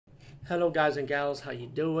Hello guys and gals, how you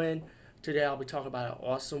doing? Today I'll be talking about an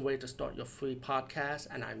awesome way to start your free podcast,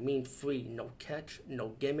 and I mean free, no catch, no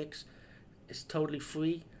gimmicks. It's totally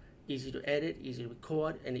free, easy to edit, easy to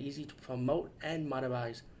record, and easy to promote and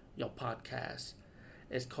monetize your podcast.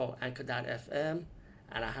 It's called Anchor.fm,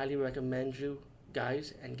 and I highly recommend you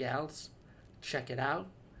guys and gals check it out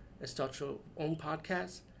and start your own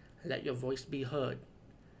podcast and let your voice be heard.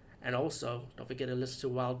 And also, don't forget to listen to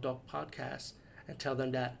Wild Dog Podcast and tell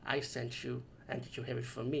them that I sent you and that you hear it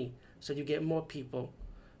from me. So you get more people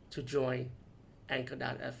to join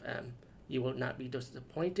Anchor.fm. You will not be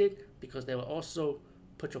disappointed because they will also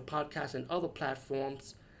put your podcast in other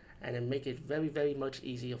platforms and then make it very, very much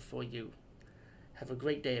easier for you. Have a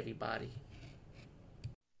great day, everybody.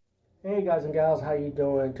 Hey guys and gals, how you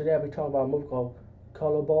doing? Today I'll be talking about a movie called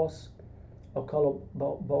Kolobos or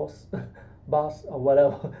Kolobos Boss or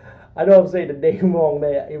whatever. I know I'm saying the name wrong,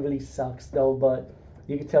 man. It really sucks though, but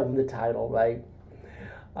you can tell from the title, right?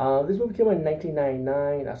 This movie came out in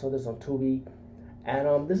 1999. I saw this on Tubi,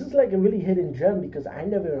 and this is like a really hidden gem because I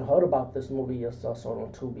never even heard about this movie until I saw it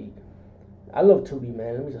on Tubi. I love Tubi,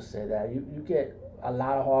 man. Let me just say that you get a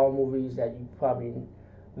lot of horror movies that you probably,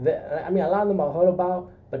 I mean, a lot of them I heard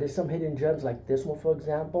about, but there's some hidden gems like this one, for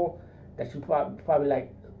example, that you probably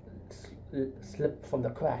like slip from the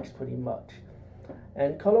cracks pretty much.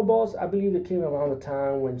 And Kolobos, I believe it came around the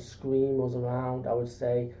time when Scream was around. I would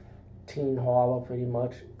say teen horror pretty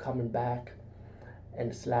much coming back, and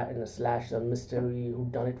the slasher mystery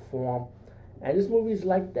whodunit form. And this movie is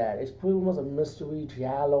like that. It's pretty much a mystery,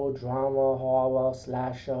 giallo, drama, horror,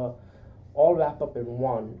 slasher, all wrapped up in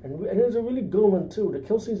one. And it's a really good one too. The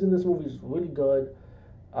kill scenes in this movie is really good.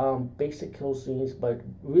 Basic kill scenes, but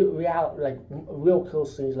real kill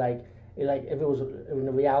scenes like if it was in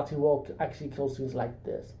the reality world, actually kill scenes like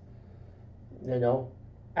this. You know,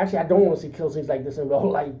 actually I don't want to see kill scenes like this in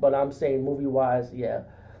real life, but I'm saying movie wise, yeah.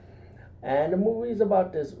 And the movie is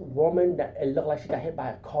about this woman that it looked like she got hit by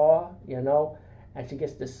a car, you know, and she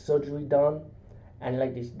gets this surgery done, and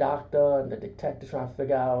like this doctor and the detective trying to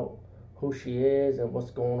figure out who she is and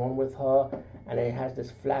what's going on with her, and then it has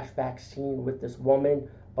this flashback scene with this woman,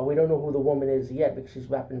 but we don't know who the woman is yet because she's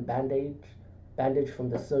wrapping bandage from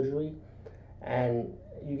the surgery, and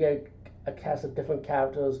you get a cast of different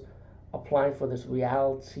characters applying for this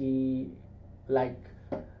reality like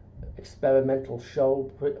experimental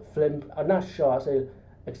show film, not show, I say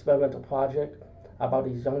experimental project about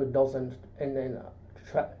these young adults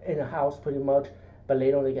in a house pretty much, but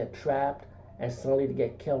later on they get trapped and suddenly they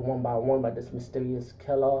get killed one by one by this mysterious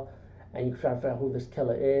killer, and you try to figure out who this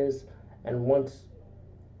killer is, and once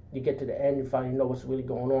you get to the end, you finally know what's really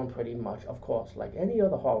going on pretty much, of course, like any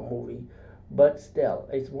other horror movie, but still,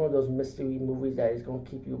 it's one of those mystery movies that is going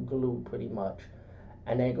to keep you glued pretty much.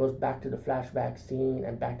 And then it goes back to the flashback scene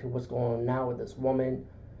and back to what's going on now with this woman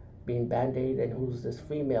being band-aid and who's this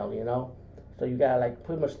female, you know? So you got like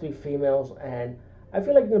pretty much three females, and I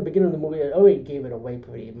feel like in the beginning of the movie it already gave it away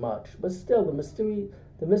pretty much, but still the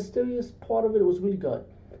mysterious part of it was really good.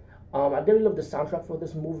 I really love the soundtrack for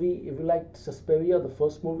this movie. If you liked Suspiria, the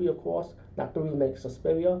first movie, of course, not the remake,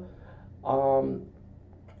 Suspiria,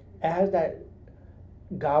 it has that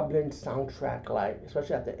Goblin soundtrack, like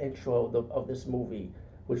especially at the intro of this movie,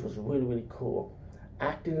 which was really really cool.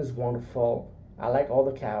 Acting is wonderful. I like all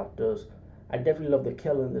the characters. I definitely love the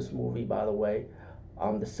kill in this movie, by the way.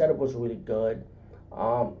 The setup was really good.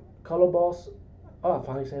 Color oh, I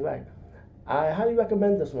finally said it right. I highly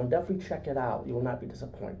recommend this one. Definitely check it out. You will not be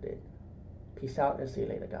disappointed. Peace out and see you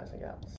later, guys and gals.